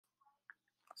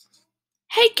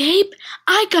Hey Gabe,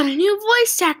 I got a new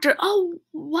voice actor. Oh,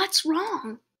 what's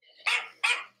wrong?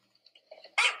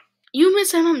 You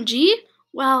miss MMG?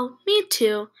 Well, me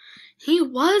too. He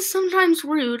was sometimes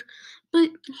rude, but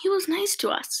he was nice to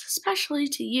us, especially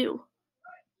to you.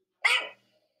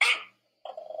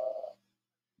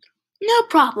 No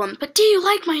problem, but do you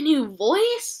like my new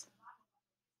voice?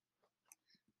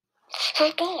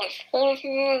 Hey guys, want to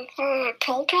hear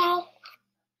Toto?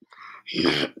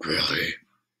 Not really.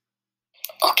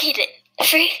 Okay then.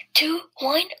 3, 2,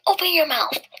 1, open your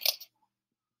mouth.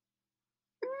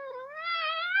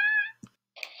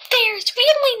 There's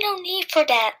really no need for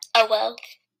that, oh well.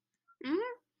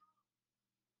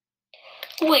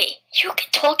 Wait, you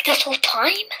can talk this whole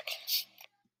time?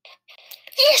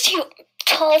 Yes, you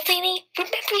tall thingy.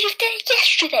 Remember you did it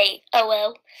yesterday, oh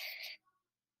well.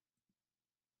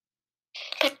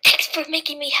 But thanks for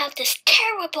making me have this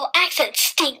terrible accent,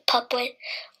 stink puppet.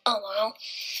 Oh well.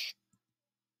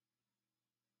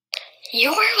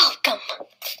 You're welcome.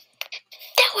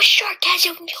 That was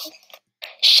sarcasm.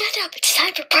 Shut up, it's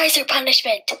time for prize or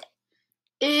punishment.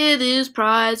 It is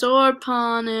prize or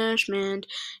punishment.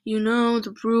 You know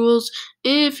the rules.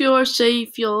 If you're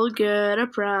safe, you'll get a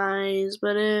prize.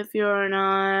 But if you're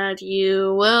not,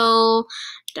 you will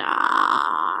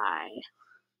die.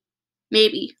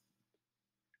 Maybe.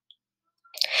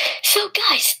 So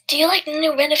guys, do you like the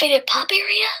new renovated pop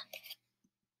area?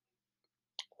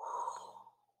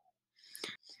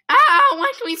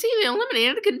 Why can we see the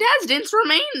eliminated contestants'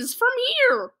 remains from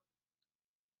here?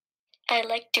 I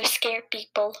like to scare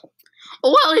people.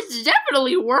 Well, it's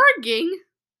definitely working.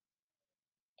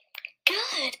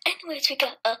 Good. Anyways, we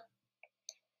got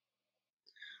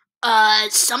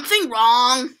something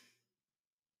wrong.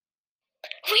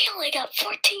 We only got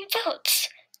 14 votes.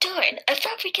 Darn, I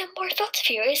thought we'd get more votes,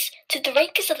 viewers. Did the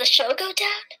rankings of the show go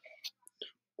down?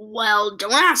 Well,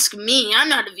 don't ask me. I'm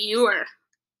not a viewer.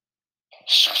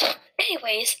 Shut up.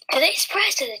 Anyways, today's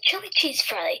prize is a chili cheese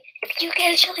fry. If you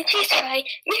get a chili cheese fry,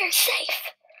 you're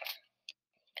safe.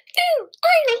 Ooh,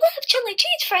 I love chili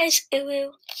cheese fries.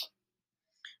 Ooh.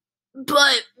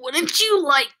 But wouldn't you,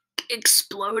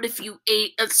 explode if you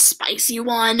ate a spicy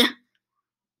one?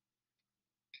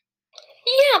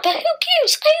 Yeah, but who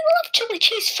cares? I love chili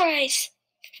cheese fries.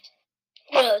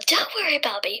 Well, don't worry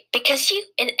about me, because you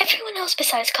and everyone else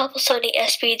besides Cobblestone,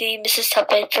 SPD, Mrs.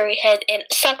 Tuppet, Furryhead, and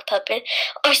Sock Puppet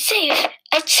are safe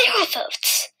at 0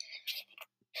 votes.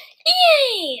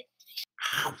 Yay!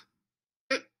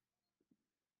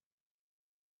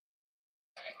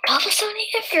 Cobblestone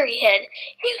and Furryhead,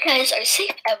 you guys are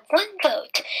safe at 1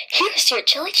 vote. Here's your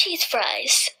chili cheese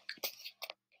fries.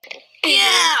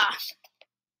 Yeah!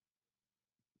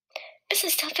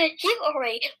 Mrs. Tuppet, you are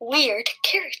a weird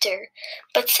character,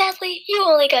 but sadly, you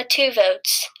only got 2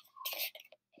 votes.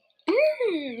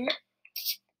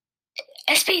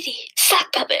 SPD,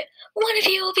 Sock Puppet, one of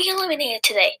you will be eliminated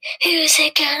today. Who's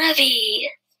it gonna be?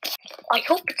 I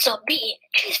hope it's not me.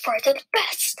 Cheese fries are the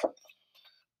best.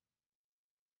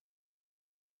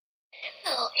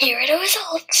 Well, here are the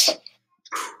results.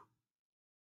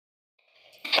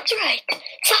 That's right.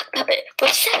 Sock Puppet,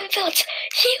 with 7 votes,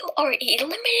 you are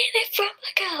eliminated from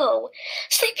the go.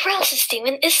 Sleep Paralysis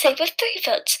Demon is safe with 3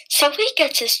 votes, so he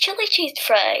gets his chili cheese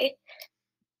fry.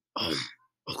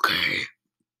 Okay.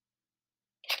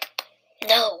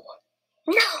 No,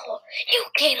 you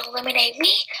can't eliminate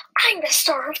me. I'm the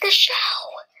star of the show.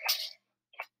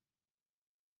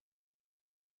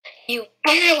 You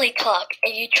barely talk,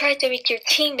 and you try to make your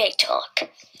teammate talk.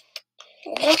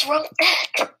 What's wrong with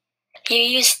that? You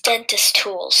use dentist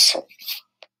tools.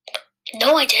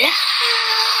 No, I didn't.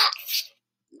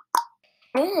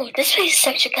 Ooh, this place is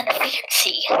actually kind of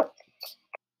fancy.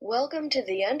 Welcome to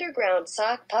the underground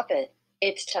sock puppet.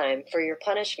 It's time for your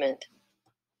punishment.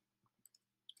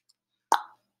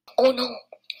 Oh no.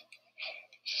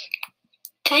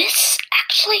 This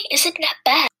actually isn't that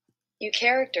bad. Your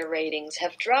character ratings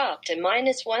have dropped to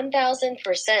minus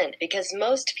 1,000% because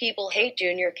most people hate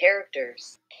junior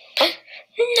characters.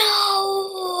 No!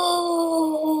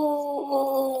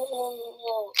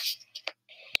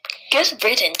 Good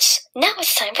riddance. Now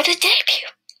it's time for the debut.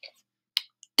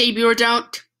 Debut or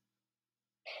don't?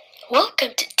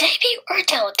 Welcome to Debut or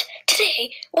Don't.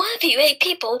 Today, one of you 8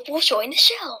 people will join the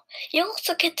show. You'll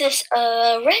also get this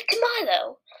red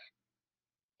tomato.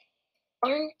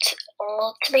 Aren't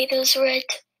all tomatoes red?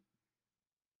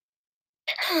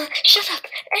 Shut up.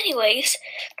 Anyways,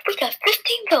 we got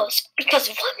 15 votes because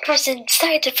one person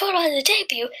decided to vote on the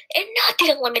debut and not the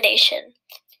elimination.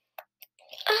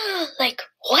 Like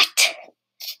what?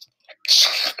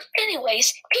 Shut up.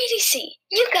 Anyways, PDC,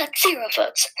 you got 0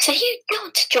 votes, so you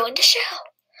don't join the show.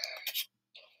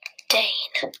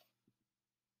 Dane.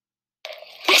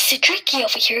 Mr. Tricky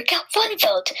over here got 1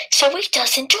 vote, so he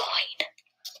doesn't join.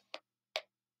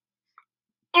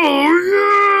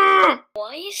 Oh yeah! Why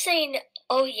are you saying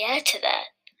oh yeah to that?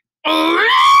 Oh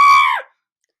yeah!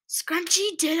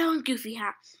 Scrunchy, Ditto, and Goofy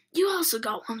Hat, you also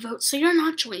got 1 vote, so you're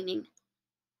not joining.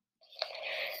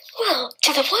 Well,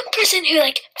 to the one person who,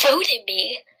 voted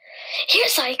me,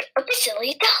 here's, $1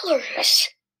 bazillion.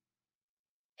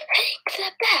 Take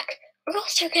that back, or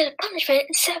else you'll get a punishment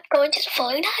instead of going to the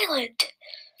floating island.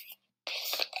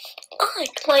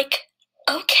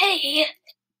 Okay.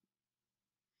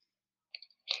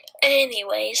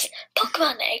 Anyways,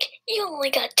 Pokemon Egg, you only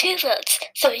got 2 votes,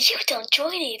 so you don't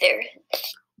join either.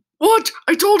 What?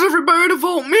 I told everybody to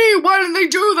vote me! Why didn't they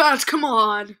do that? Come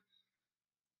on!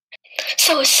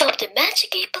 So it's up to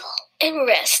Magic 8 Ball and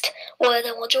Rest. One of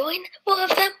them will join, one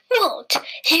of them won't.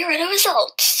 Here are the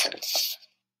results.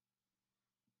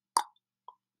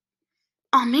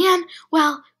 Aw man,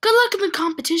 well, good luck in the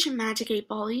competition, Magic 8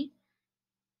 Ball-y.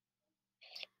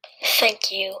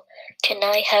 Thank you. Can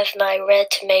I have my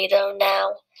red tomato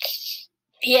now?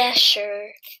 Yeah,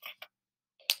 sure.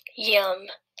 Yum.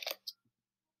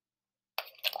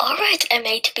 Alright,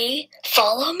 MA to B,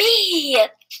 follow me!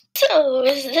 So,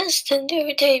 is this the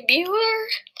new debuter?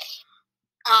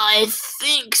 I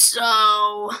think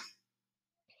so.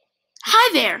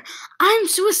 Hi there, I'm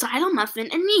Suicidal Muffin,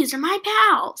 and these are my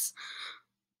pals.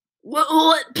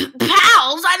 What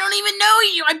pals? I don't even know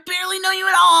you. I barely know you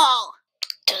at all.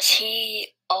 Does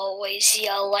he always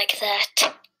yell like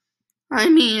that? I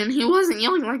mean, he wasn't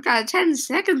yelling like that 10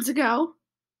 seconds ago.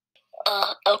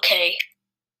 Okay.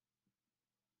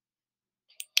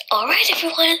 Alright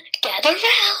everyone, gather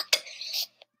round!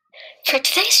 For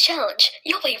today's challenge,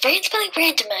 you'll be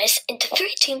randomized into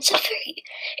 3 teams of 3.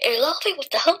 It'll all be with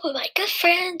the help of my good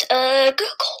friend,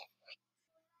 Google.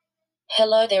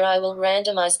 Hello there, I will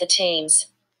randomize the teams.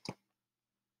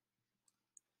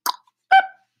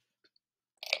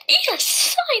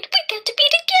 Yes, fine, we get to be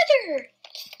together!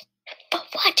 But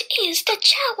what is the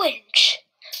challenge?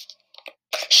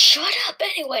 Shut up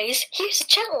anyways, here's the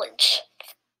challenge.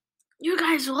 You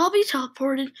guys will all be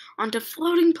teleported onto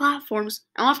floating platforms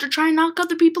and will have to try and knock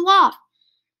other people off.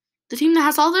 The team that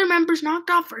has all their members knocked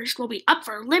off first will be up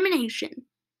for elimination.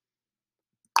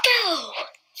 Go!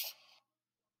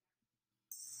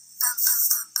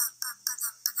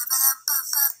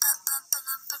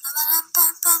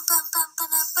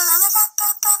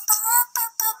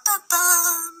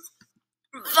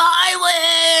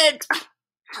 Violet!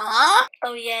 Huh?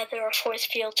 Oh yeah, there are force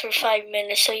fields for 5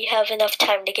 minutes, so you have enough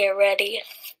time to get ready.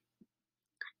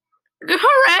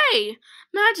 Hooray!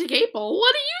 Magic 8 Ball,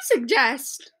 what do you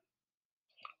suggest?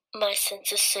 My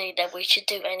senses say that we should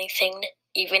do anything,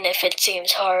 even if it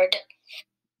seems hard.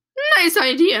 Nice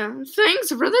idea. Thanks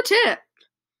for the tip.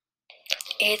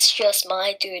 It's just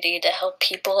my duty to help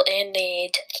people in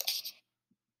need.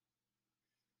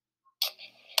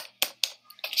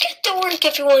 Get to work,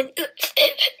 everyone!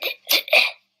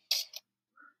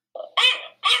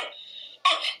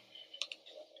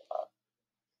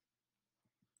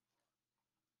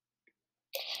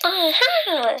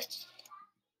 Uh-huh!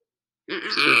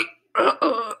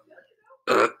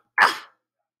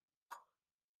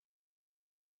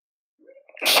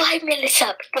 5 minutes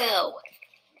up, go!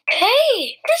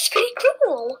 Hey, that's pretty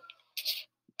cool!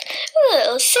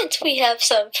 Well, since we have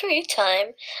some free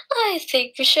time, I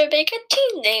think we should make a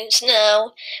team names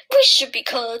now. We should be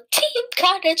called Team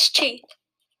Cottage Cheese.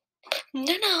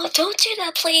 No, don't do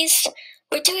that, please.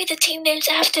 We're doing the team names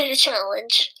after the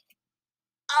challenge.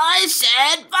 I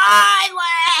said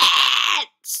Violet!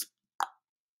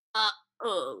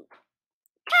 Uh-oh.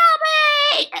 Help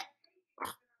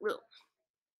me!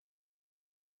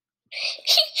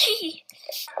 Hee hee.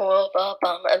 Grow up,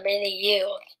 I'm a mini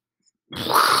you.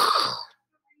 Yeah!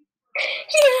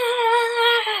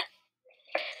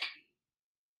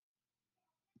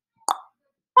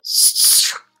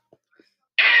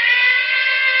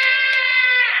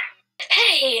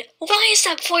 Hey, why is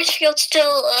that force field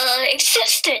still,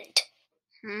 existent?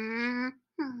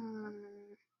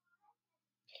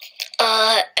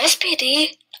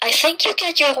 SPD, I think you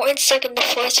get your horn stuck in the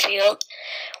force field,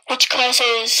 which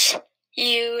causes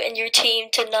you and your team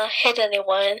to not hit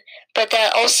anyone, but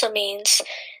that also means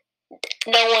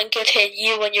no one could hit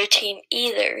you and your team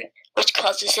either, which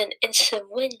causes an instant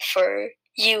win for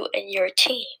you and your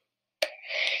team.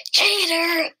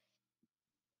 Cheater!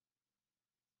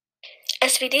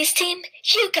 SVD's team,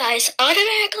 you guys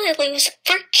automatically lose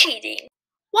for cheating.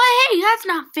 Why, hey, that's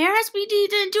not fair. SPD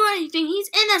didn't do anything. He's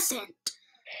innocent.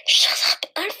 Shut up.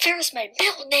 Unfair is my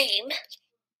middle name.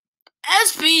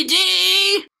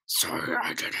 SPD! Sorry,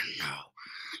 I didn't know.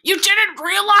 You didn't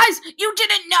realize? You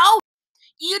didn't know?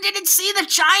 You didn't see the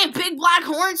giant big black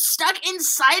horn stuck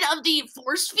inside of the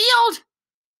force field?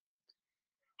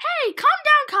 Hey, calm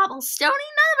down, Cobblestone.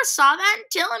 None of us saw that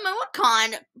until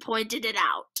Emoicon pointed it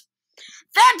out.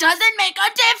 That doesn't make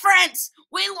a difference!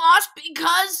 We lost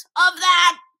because of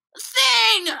that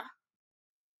thing!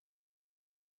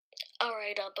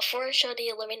 Alright, before I show the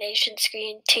elimination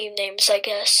screen, team names, I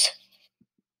guess.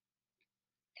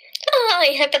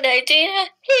 I have an idea.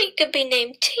 We could be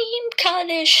named Team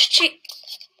Cottage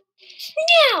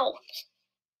Meow!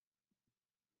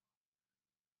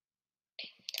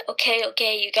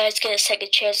 Okay, you guys get a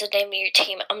second chance to name your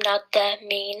team. I'm not that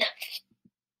mean.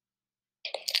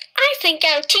 I think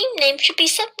our team name should be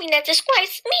something that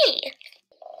describes me.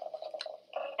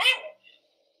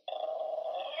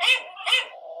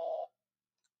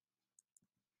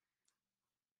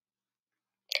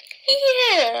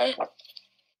 Yeah.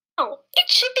 Oh, it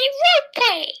should be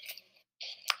roleplay.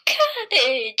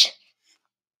 Cottage.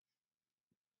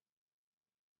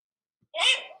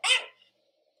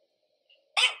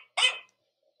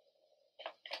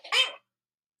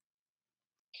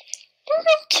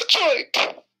 Root.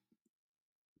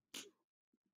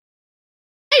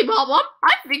 Hey, Bubba,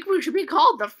 I think we should be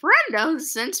called the Friendos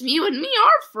since you and me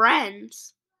are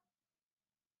friends.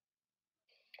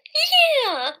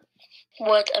 Yeah.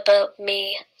 What about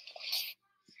me?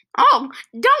 Oh,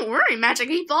 don't worry, Magic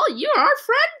 8 Ball, you're our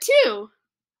friend too.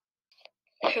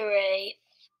 Hooray.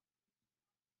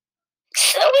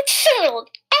 So it's settled.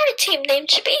 Our team name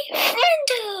should be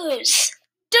Friendos.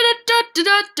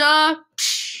 Da-da-da-da-da-da.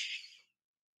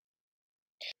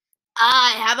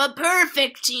 I have a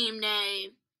perfect team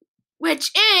name,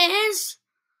 which is...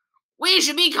 We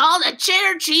should be called the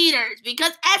Cheddar Cheaters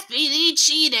because SPD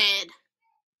cheated.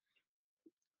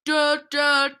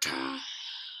 Da-da-da.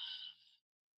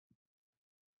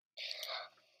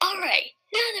 Alright,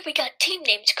 now that we got team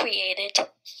names created,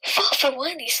 vote for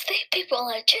one of these 3 people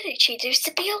on Cheddar Cheaters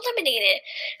to be eliminated.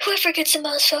 Whoever gets the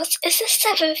most votes is the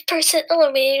 7th person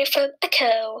eliminated from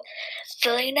ACOE.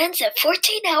 Voting ends at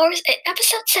 14 hours and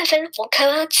episode 7 will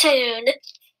come out soon.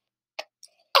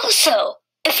 Also,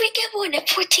 if we get more than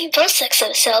 14 votes next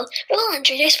episode, we'll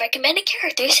introduce recommended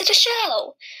characters to the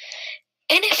show.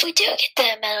 And if we do get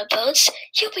that amount of votes,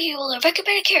 you'll be able to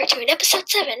recommend a character in episode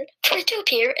 7 for it to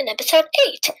appear in episode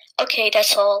 8. Okay,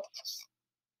 that's all.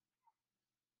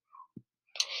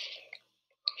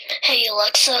 Hey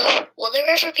Alexa, will there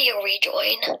ever be a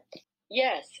rejoin?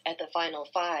 Yes, at the final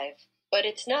 5. But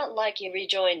it's not like you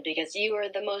rejoined because you are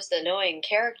the most annoying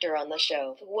character on the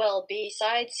show. Well,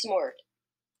 besides Smort.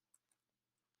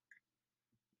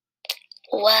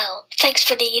 Well, thanks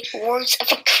for the words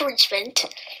of encouragement.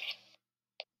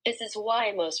 This is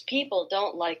why most people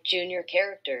don't like junior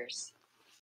characters.